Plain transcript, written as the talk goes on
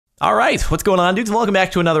All right, what's going on, dudes? Welcome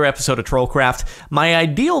back to another episode of TrollCraft. My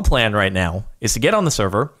ideal plan right now is to get on the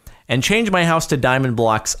server and change my house to diamond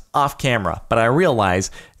blocks off camera, but I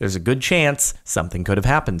realize there's a good chance something could have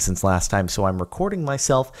happened since last time, so I'm recording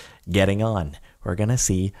myself getting on. We're gonna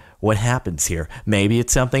see what happens here. Maybe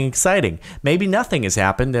it's something exciting. Maybe nothing has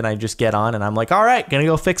happened and I just get on and I'm like, all right, gonna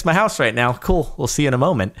go fix my house right now. Cool, we'll see you in a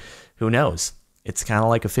moment. Who knows? It's kind of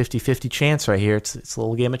like a 50-50 chance right here. It's a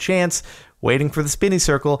little game of chance, waiting for the spinny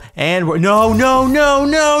circle, and we're... No!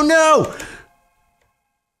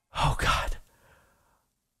 Oh, God.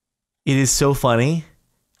 It is so funny.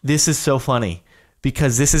 This is so funny,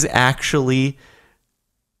 because this is actually...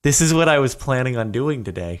 This is what I was planning on doing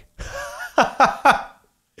today. I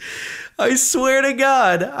swear to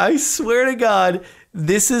God,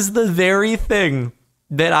 this is the very thing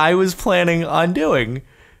that I was planning on doing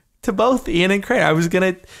to both Ian and Crane. I was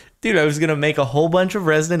gonna make a whole bunch of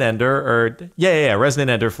Resonant Ender,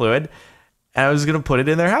 Resonant Ender fluid, and I was gonna put it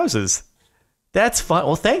in their houses. That's fun.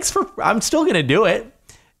 Well, thanks for... I'm still gonna do it,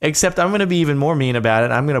 except I'm gonna be even more mean about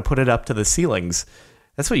it. I'm gonna put it up to the ceilings.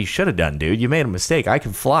 That's what you should have done, dude. You made a mistake. I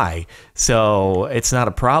can fly, so it's not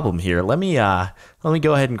a problem here. Let me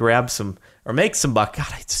go ahead and grab some, or make some buck.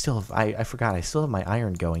 God, I forgot. I still have my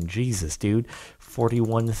iron going. Jesus, dude.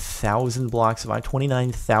 41,000 blocks of iron,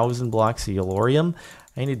 29,000 blocks of yellorium.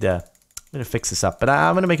 I'm gonna fix this up, but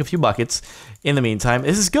I'm gonna make a few buckets in the meantime.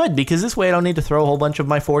 This is good because this way I don't need to throw a whole bunch of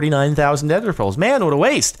my 49,000 ender pearls. Man, what a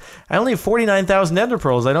waste! I only have 49,000 ender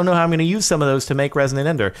pearls. I don't know how I'm gonna use some of those to make resonant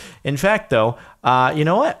ender. In fact, though, you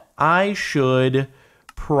know what? I should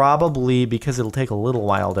probably, because it'll take a little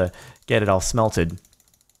while to get it all smelted,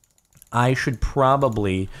 I should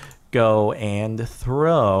probably go and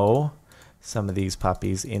throw some of these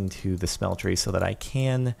puppies into the smeltery so that I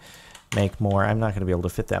can make more. I'm not going to be able to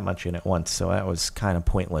fit that much in at once, so that was kind of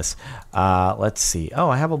pointless. Let's see. Oh,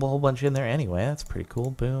 I have a whole bunch in there anyway. That's pretty cool.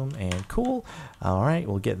 Boom and cool. All right,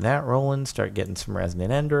 we'll get that rolling. Start getting some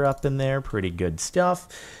resonant ender up in there. Pretty good stuff.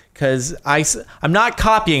 Because I'm not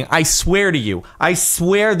copying. I swear to you. I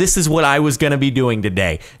swear this is what I was going to be doing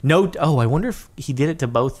today. No. Oh, I wonder if he did it to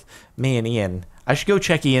both me and Ian. I should go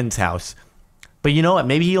check Ian's house. But you know what?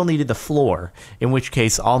 Maybe he only did the floor, in which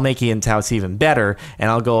case I'll make Ian's house even better, and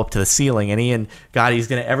I'll go up to the ceiling. And Ian, God, he's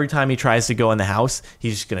going to, every time he tries to go in the house,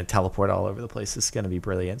 he's just going to teleport all over the place. It's going to be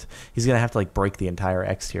brilliant. He's going to have to, like, break the entire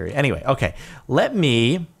exterior. Anyway, okay.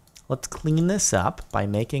 Let's clean this up by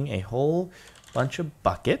making a whole bunch of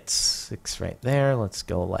buckets. 6 right there. Let's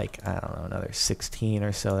go, like, I don't know, another 16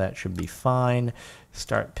 or so. That should be fine.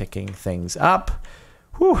 Start picking things up.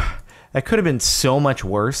 Whew. That could have been so much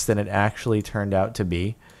worse than it actually turned out to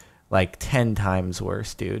be. Like 10 times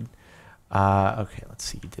worse, dude. Okay, let's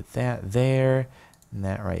see. You did that there and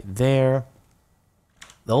that right there.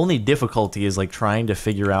 The only difficulty is like trying to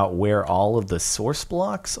figure out where all of the source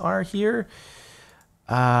blocks are here.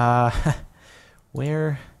 Where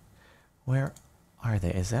are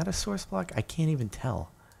they? Is that a source block? I can't even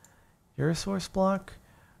tell. You're a source block?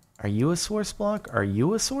 Are you a source block? Are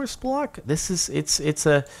you a source block? It's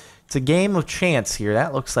a game of chance here.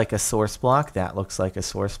 That looks like a source block. That looks like a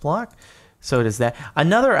source block. So does that.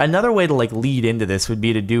 Another way to like lead into this would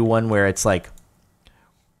be to do one where it's like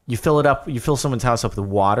you fill someone's house up with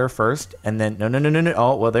water first, and then no.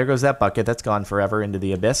 Oh, well, there goes that bucket. That's gone forever into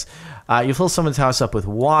the abyss. You fill someone's house up with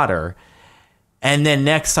water, and then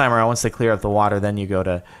next time around, once they clear up the water, then you go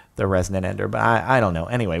to the resonant ender. But I don't know.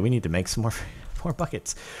 Anyway, we need to make some more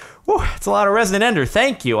buckets. Whew, it's a lot of resonant ender.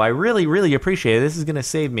 Thank you. I really, really appreciate it. This is going to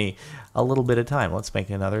save me a little bit of time. Let's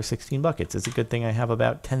make another 16 buckets. It's a good thing I have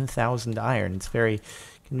about 10,000 iron. It's very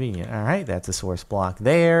convenient. All right, that's a source block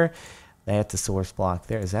there. That's a source block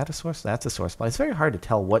there. Is that a source? That's a source block. It's very hard to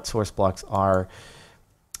tell what source blocks are.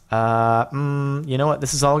 You know what?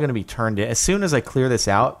 This is all going to be turned in. As soon as I clear this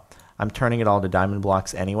out, I'm turning it all to diamond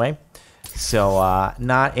blocks anyway. So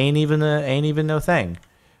ain't even no thing.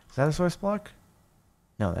 Is that a source block?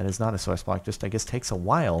 No, that is not a source block. Just, I guess, takes a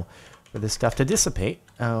while for this stuff to dissipate.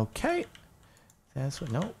 Okay. That's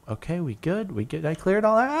what, no. Okay, we good. We good. I cleared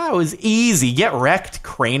all that. Ah, it was easy. Get wrecked,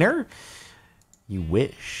 Craner. You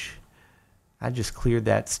wish. I just cleared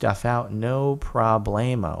that stuff out. No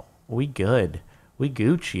problemo. We good. We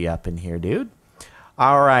Gucci up in here, dude.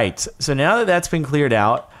 All right. So now that that's been cleared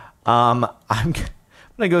out, I'm going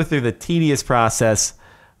to go through the tedious process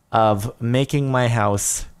of making my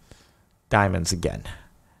house diamonds again.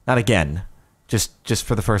 Not again, just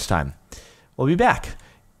for the first time. We'll be back.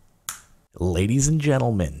 Ladies and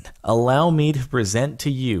gentlemen, allow me to present to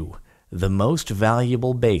you the most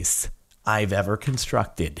valuable base I've ever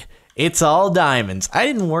constructed It's all diamonds. I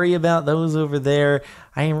didn't worry about those over there.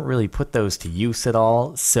 I haven't really put those to use at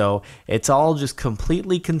all. So it's all just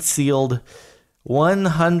completely concealed.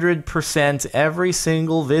 100% every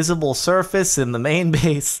single visible surface in the main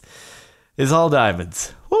base is all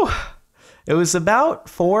diamonds. Whew. It was about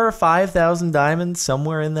 4,000 or 5,000 diamonds,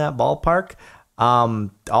 somewhere in that ballpark.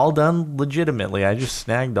 All done legitimately. I just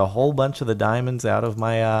snagged a whole bunch of the diamonds out of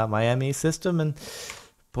my my ME system and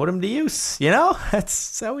put them to use. You know,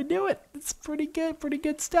 that's how we do it. It's pretty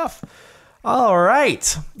good stuff. All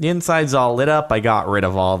right, the inside's all lit up. I got rid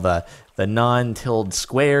of all the non-tilled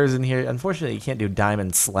squares in here. Unfortunately, you can't do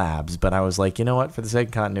diamond slabs, but I was like, you know what? For the sake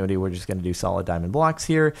of continuity, we're just going to do solid diamond blocks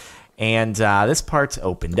here. And this part's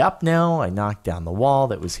opened up now. I knocked down the wall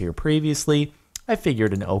that was here previously. I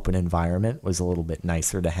figured an open environment was a little bit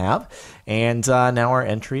nicer to have. And now our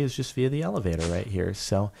entry is just via the elevator right here.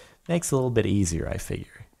 So makes it a little bit easier, I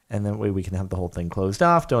figure. And then we can have the whole thing closed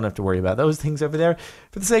off. Don't have to worry about those things over there.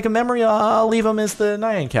 For the sake of memory, I'll leave them as the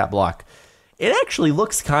nyan cat block. It actually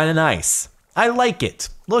looks kind of nice. I like it.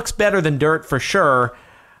 Looks better than dirt for sure.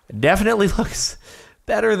 Definitely looks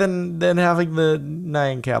better than having the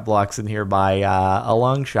nyan cat blocks in here by a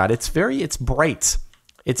long shot. It's bright.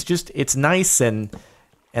 It's nice and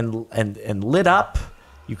lit up.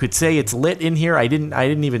 You could say it's lit in here. I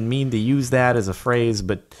didn't even mean to use that as a phrase,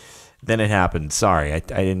 but then it happened. Sorry, I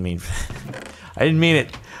didn't mean I didn't mean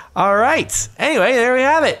it. All right. Anyway, there we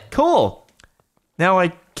have it. Cool. Now I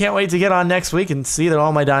can't wait to get on next week and see that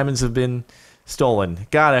all my diamonds have been stolen.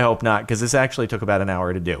 God, I hope not, because this actually took about an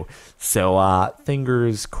hour to do. So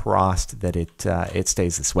fingers crossed that it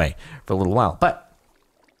stays this way for a little while. But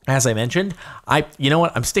as I mentioned, you know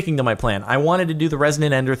what? I'm sticking to my plan. I wanted to do the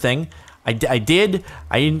Resonant Ender thing. I did.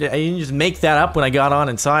 I didn't just make that up when I got on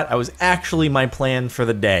and saw it. I was actually my plan for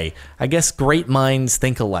the day. I guess great minds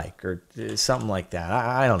think alike or something like that.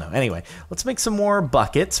 I don't know. Anyway, let's make some more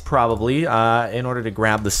buckets probably in order to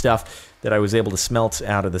grab the stuff that I was able to smelt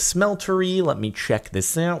out of the smeltery. Let me check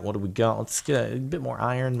this out. What do we got? Let's get a bit more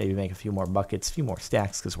iron, maybe make a few more buckets, a few more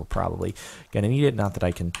stacks, because we're probably going to need it. Not that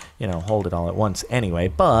I can, hold it all at once anyway,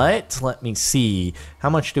 but let me see.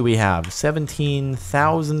 How much do we have?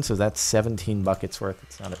 17,000, so that's 17 buckets worth.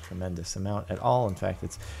 It's not a tremendous amount at all. In fact,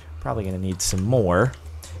 it's probably going to need some more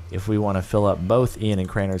if we want to fill up both Ian and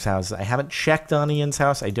Craner's houses. I haven't checked on Ian's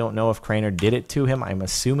house. I don't know if Craner did it to him. I'm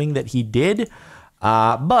assuming that he did,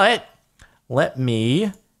 but let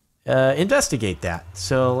me investigate that.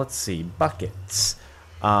 So let's see, buckets.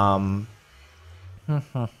 Do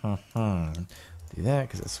that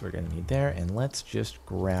because that's what we're gonna need there. And let's just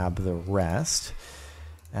grab the rest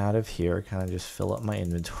out of here. Kind of just fill up my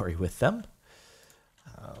inventory with them.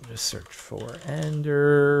 I'll just search for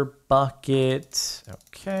Ender bucket.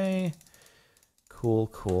 Okay,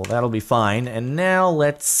 cool. That'll be fine. And now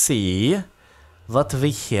let's see what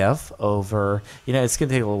we have over. It's going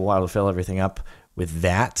to take a little while to fill everything up with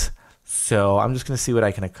that. So I'm just going to see what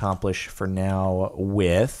I can accomplish for now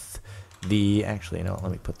with the... Actually,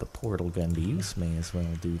 let me put the portal gun to use. May as well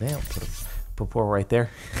do that. Put a portal right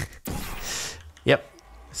there. Yep.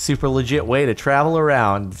 Super legit way to travel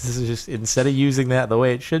around. This is just, instead of using that the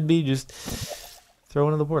way it should be, just throw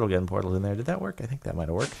one of the portal gun portals in there. Did that work? I think that might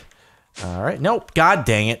have worked. All right. Nope. God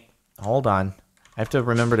dang it. Hold on. I have to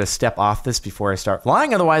remember to step off this before I start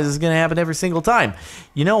flying, otherwise it's going to happen every single time.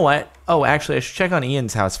 You know what? Oh, actually, I should check on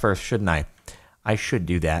Ian's house first, shouldn't I? I should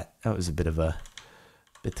do that. That was a bit of a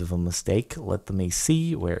mistake. Let me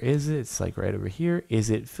see. Where is it? It's like right over here. Is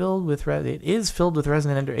it filled with it is filled with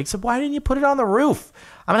Resonant Ender. Except why didn't you put it on the roof?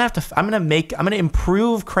 I'm gonna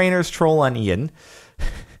improve Craner's troll on Ian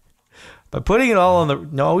by putting it all on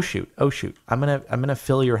the oh shoot. I'm gonna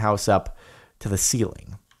fill your house up to the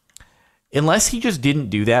ceiling. Unless he just didn't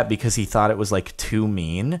do that because he thought it was like too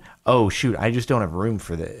mean. Oh shoot, I just don't have room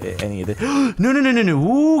for any of it. No.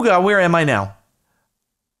 Ooh, God, where am I now?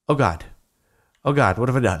 Oh God, what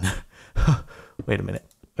have I done? Wait a minute.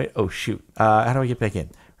 Wait, oh shoot. How do I get back in?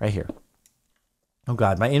 Right here. Oh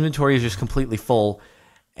God, my inventory is just completely full,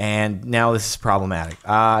 and now this is problematic.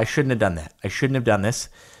 I shouldn't have done that. I shouldn't have done this.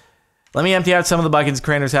 Let me empty out some of the buckets in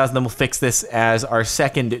Craner's house, and then we'll fix this as our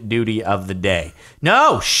second duty of the day.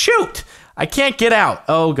 No, shoot! I can't get out.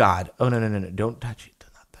 Oh, God. Oh, no. Don't touch it. Do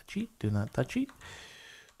not touch it. Do not touch it.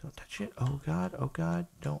 Don't touch it. Oh, God.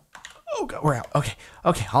 Don't. Oh, God. We're out. Okay.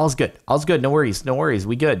 All's good. No worries.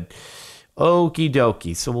 We good. Okie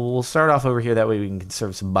dokie. So we'll start off over here. That way we can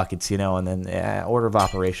conserve some buckets, and then order of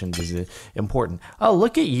operations is important. Oh,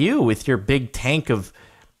 look at you with your big tank of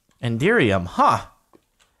Enderium. Huh.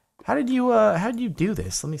 How did you do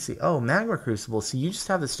this? Let me see. Oh, Magma Crucible. So you just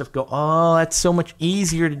have this stuff go. Oh, that's so much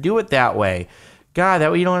easier to do it that way. God,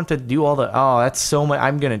 that way you don't have to do all the... Oh, that's so much...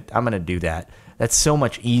 I'm gonna do that. That's so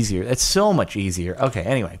much easier. That's so much easier. Okay,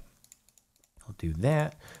 anyway. I'll do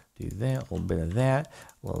that, a little bit of that,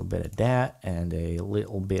 a little bit of that, and a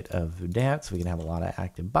little bit of that, so we can have a lot of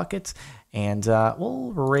active buckets. And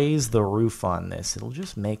we'll raise the roof on this. It'll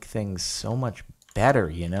just make things so much better,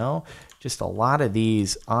 you know? Just a lot of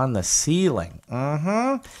these on the ceiling.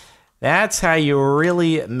 That's how you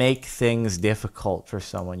really make things difficult for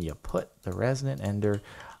someone. You put the resonant ender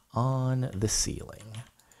on the ceiling.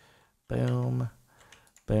 Boom,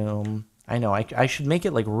 boom. I know, I should make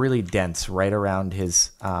it like really dense right around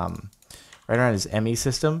his ME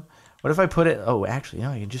system. What if I put it, oh, actually, no,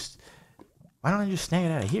 why don't I just snag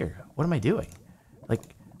it out of here? What am I doing? Like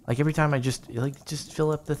every time I just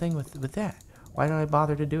fill up the thing with that. Why don't I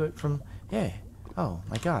bother to do it from, yeah. Oh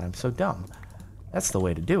my God, I'm so dumb. That's the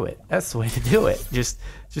way to do it. That's the way to do it. Just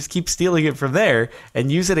keep stealing it from there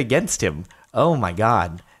and use it against him. Oh my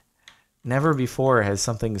God. Never before has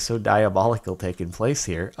something so diabolical taken place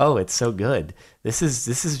here. Oh, it's so good. This is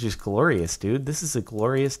just glorious, dude. This is a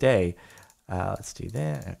glorious day. Let's do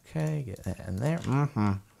that. Okay, get that in there.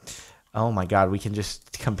 Oh my God, we can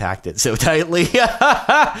just compact it so tightly.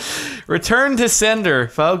 Return to sender,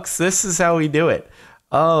 folks. This is how we do it.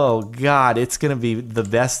 Oh God, it's gonna be the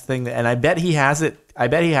best thing. And I bet he has it. I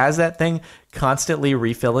bet he has that thing constantly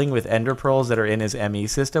refilling with ender pearls that are in his ME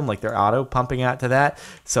system, like they're auto pumping out to that.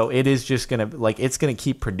 So it is just gonna it's gonna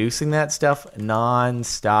keep producing that stuff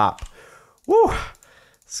non-stop. Woo!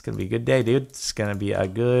 It's gonna be a good day, dude. It's gonna be a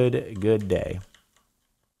good day.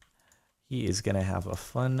 He is gonna have a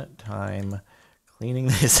fun time cleaning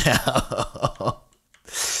this out.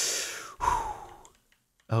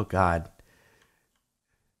 Oh God.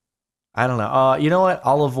 I don't know. You know what?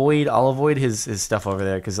 I'll avoid his stuff over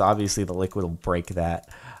there because obviously the liquid will break that.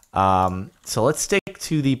 So let's stick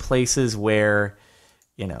to the places where,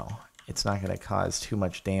 you know, it's not going to cause too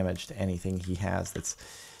much damage to anything he has that's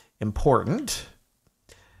important.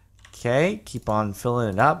 Okay, keep on filling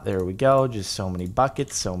it up. There we go. Just so many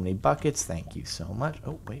buckets, so many buckets. Thank you so much.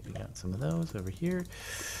 Oh, wait, we got some of those over here.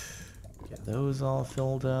 Get those all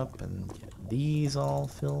filled up and get these all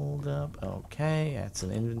filled up. Okay, that's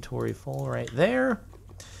an inventory full right there.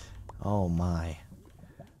 Oh my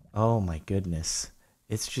goodness.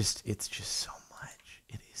 It's just so much.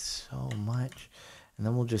 It is so much. And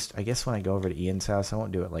then we'll just, I guess when I go over to Ian's house, I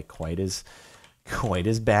won't do it like quite as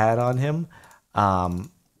bad on him.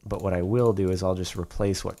 But what I will do is I'll just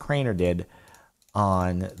replace what Craner did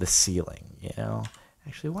on the ceiling, you know?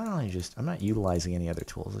 Actually, why don't I I'm not utilizing any other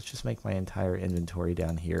tools. Let's just make my entire inventory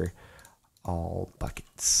down here all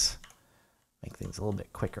buckets. Make things a little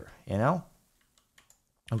bit quicker, you know?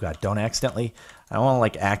 Oh God, I don't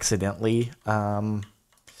want to accidentally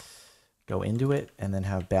go into it and then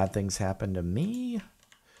have bad things happen to me.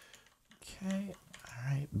 Okay, all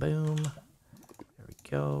right, boom. There we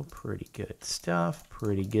go, pretty good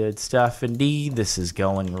stuff indeed. This is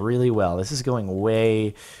going really well. This is going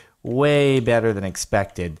way better than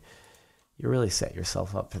expected. You really set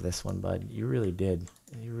yourself up for this one, bud. You really did.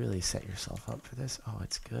 You really set yourself up for this. Oh,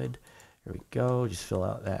 it's good. Here we go. Just fill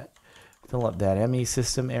up that ME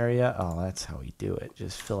system area. Oh, that's how we do it.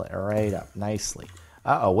 Just fill it right up nicely.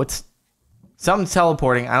 Uh-oh, something's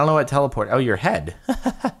teleporting. I don't know what teleport. Oh, your head.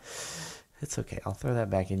 It's okay. I'll throw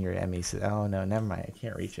that back in your ME system. Oh, no, never mind. I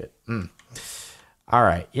can't reach it. All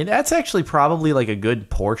right. Yeah, that's actually probably like a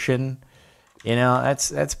good portion. You know,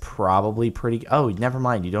 that's probably pretty... Oh, never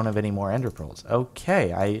mind. You don't have any more ender pearls.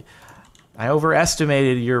 Okay, I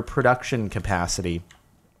overestimated your production capacity.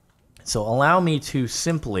 So allow me to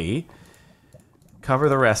simply cover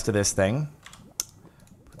the rest of this thing.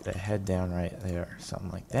 Put the head down right there.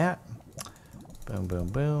 Something like that. Boom, boom,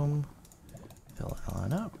 boom. Fill it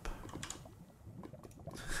on up.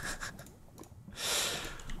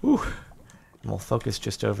 Whew. And we'll focus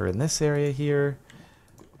just over in this area here.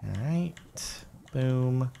 All right,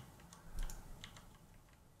 boom.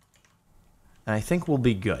 And I think we'll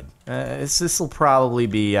be good. This will probably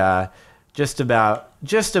be just about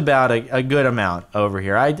a good amount over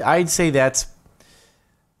here. I'd say it's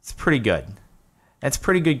pretty good. That's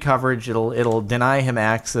pretty good coverage. It'll deny him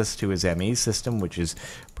access to his ME system, which is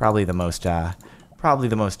probably the most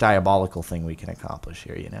diabolical thing we can accomplish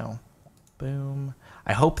here. You know, boom.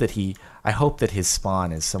 I hope that his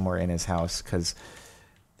spawn is somewhere in his house because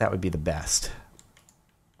that would be the best.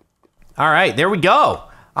 All right, there we go.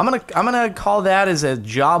 I'm gonna call that as a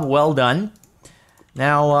job well done.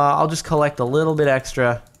 Now I'll just collect a little bit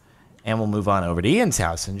extra, and we'll move on over to Ian's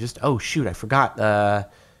house and just. Oh shoot, I forgot.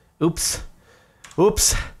 Oops.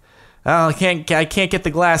 Oh, I can't get the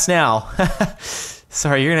glass now.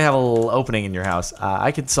 Sorry, you're gonna have a little opening in your house.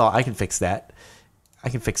 I can fix that. I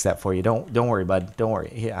can fix that for you. Don't worry, bud. Don't worry.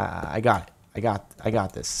 Here, I got it. I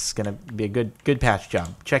got this. It's gonna be a good patch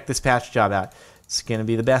job. Check this patch job out. It's gonna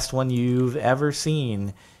be the best one you've ever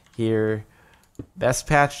seen here. Best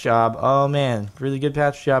patch job. Oh man, really good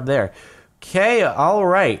patch job there. Okay, all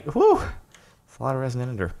right. Whew. That's a lot of resin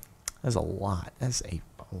ender. That's a lot. That's a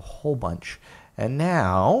whole bunch. And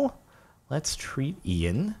now, let's treat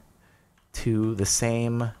Ian to the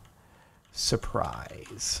same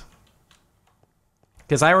surprise.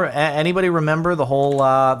 Because anybody remember the whole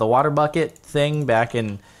the water bucket thing back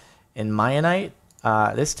in Mayanite?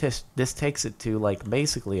 This takes it to like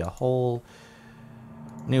basically a whole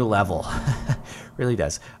new level. Really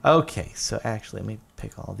does. Okay, so actually let me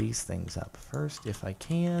pick all these things up first if I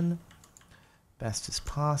can, best as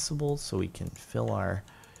possible, so we can fill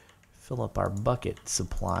up our bucket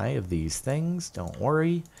supply of these things. Don't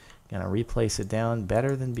worry, gonna replace it down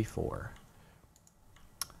better than before.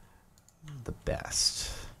 The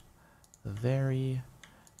best, the very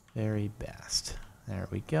best. There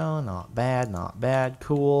we go. Not bad, not bad.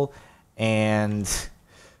 Cool. And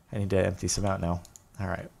I need to empty some out now. All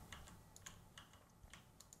right.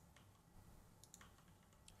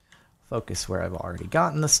 Focus where I've already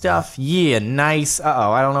gotten the stuff. Yeah, nice.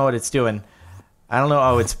 Uh-oh, I don't know what it's doing. I don't know.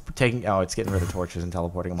 Oh, it's getting rid of torches and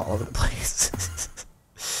teleporting them all over the place.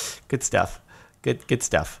 Good stuff. Good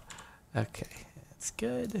stuff. Okay, that's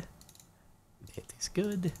good. Hit these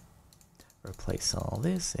good. Replace all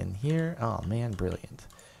this in here. Oh man, brilliant.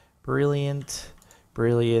 Brilliant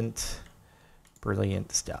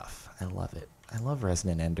stuff. I love it. I love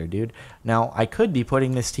Resonant Ender, dude. Now, I could be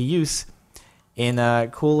putting this to use in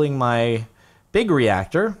cooling my big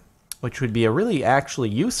reactor, which would be a really actually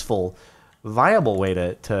useful, viable way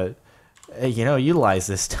to utilize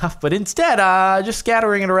this stuff. But instead, just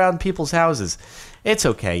scattering it around people's houses. It's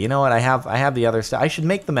okay. You know what? I have the other stuff. I should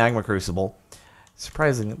make the magma crucible.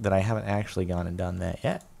 Surprising that I haven't actually gone and done that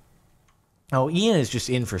yet. Oh, Ian is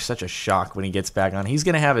just in for such a shock when he gets back on. He's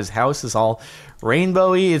going to have his house is all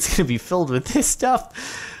rainbowy. It's going to be filled with this stuff.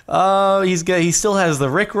 He still has the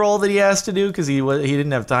Rickroll that he has to do because he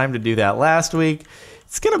didn't have time to do that last week.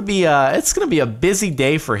 It's going to be a busy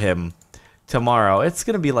day for him tomorrow. It's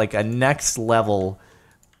going to be like a next level,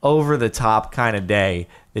 over the top kind of day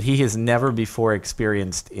that he has never before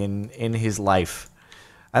experienced in his life.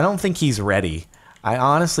 I don't think he's ready. I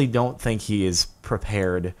honestly don't think he is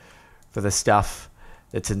prepared for the stuff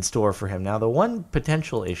that's in store for him. Now, the one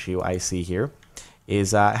potential issue I see here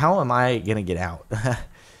is how am I going to get out?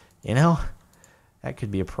 You know, that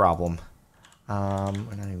could be a problem. We're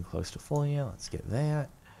not even close to full yet. Let's get that.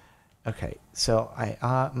 Okay, so I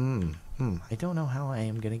don't know how I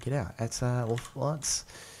am going to get out. That's let's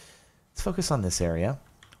focus on this area.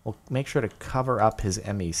 We'll make sure to cover up his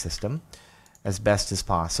ME system as best as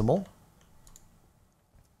possible.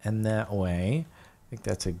 And that way, I think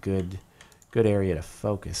that's a good area to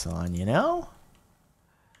focus on, you know?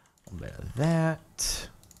 A little bit of that.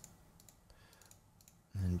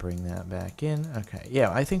 And then bring that back in. Okay,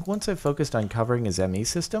 yeah, I think once I've focused on covering his ME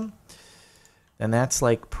system, then that's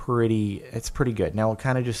like it's pretty good. Now we'll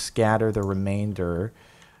kind of just scatter the remainder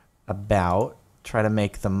about, try to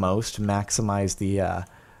make the most, maximize the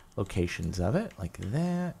locations of it, like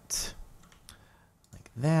that.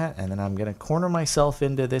 That, and then I'm going to corner myself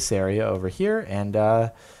into this area over here and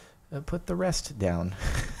put the rest down.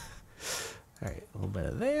 All right, a little bit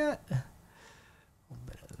of that, a little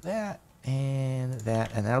bit of that, and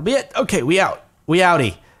that'll be it. Okay, we out. We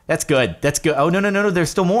outie. That's good. That's good. Oh, no, there's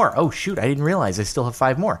still more. Oh, shoot, I didn't realize I still have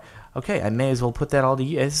 5 more. Okay, I may as well put that all to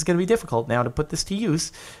use. This is going to be difficult now to put this to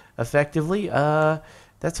use effectively.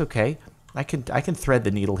 That's okay. I can thread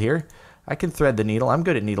the needle here. I can thread the needle. I'm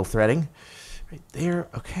good at needle threading. Right there,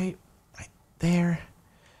 okay, right there,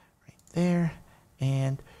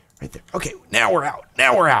 and right there. Okay, now we're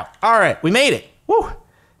out. All right, we made it. Woo!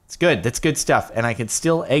 It's good. That's good stuff. And I can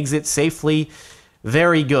still exit safely.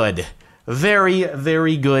 Very good.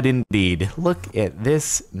 Very good indeed. Look at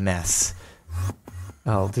this mess.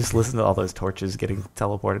 Oh, just listen to all those torches getting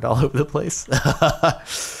teleported all over the place.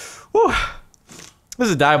 Woo! This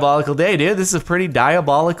is a diabolical day, dude. This is a pretty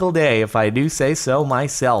diabolical day, if I do say so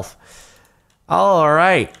myself. All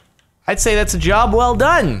right. I'd say that's a job well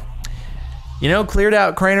done. You know, cleared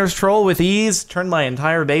out Craner's Troll with ease, turned my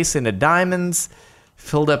entire base into diamonds,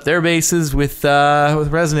 filled up their bases with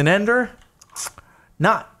Resonant Ender.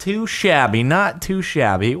 Not too shabby, not too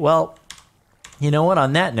shabby. Well, you know what?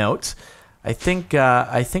 On that note, I think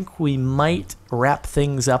we might wrap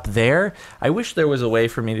things up there. I wish there was a way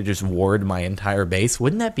for me to just ward my entire base.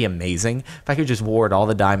 Wouldn't that be amazing? If I could just ward all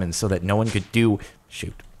the diamonds so that no one could do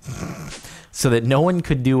Shoot. So that no one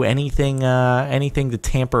could do anything anything to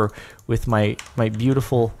tamper with my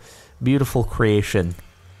beautiful, beautiful creation.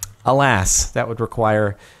 Alas, that would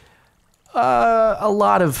require a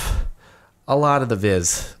lot of the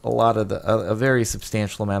viz, a very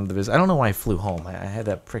substantial amount of the viz. I don't know why I flew home. I had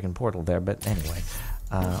that freaking portal there, but anyway,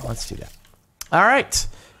 let's do that. All right,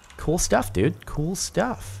 cool stuff, dude. Cool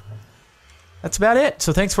stuff. That's about it.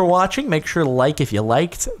 So thanks for watching. Make sure to like if you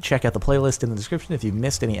liked. Check out the playlist in the description if you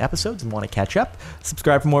missed any episodes and want to catch up.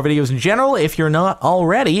 Subscribe for more videos in general if you're not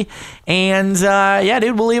already. And yeah,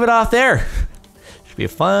 dude, we'll leave it off there. Should be a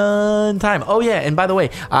fun time. Oh yeah, and by the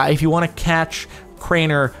way, if you want to catch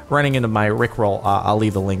Craner running into my Rickroll, I'll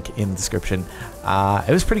leave the link in the description.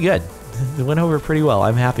 It was pretty good. It went over pretty well.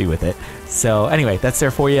 I'm happy with it. So anyway, that's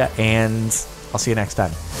there for you, and I'll see you next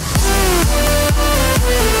time.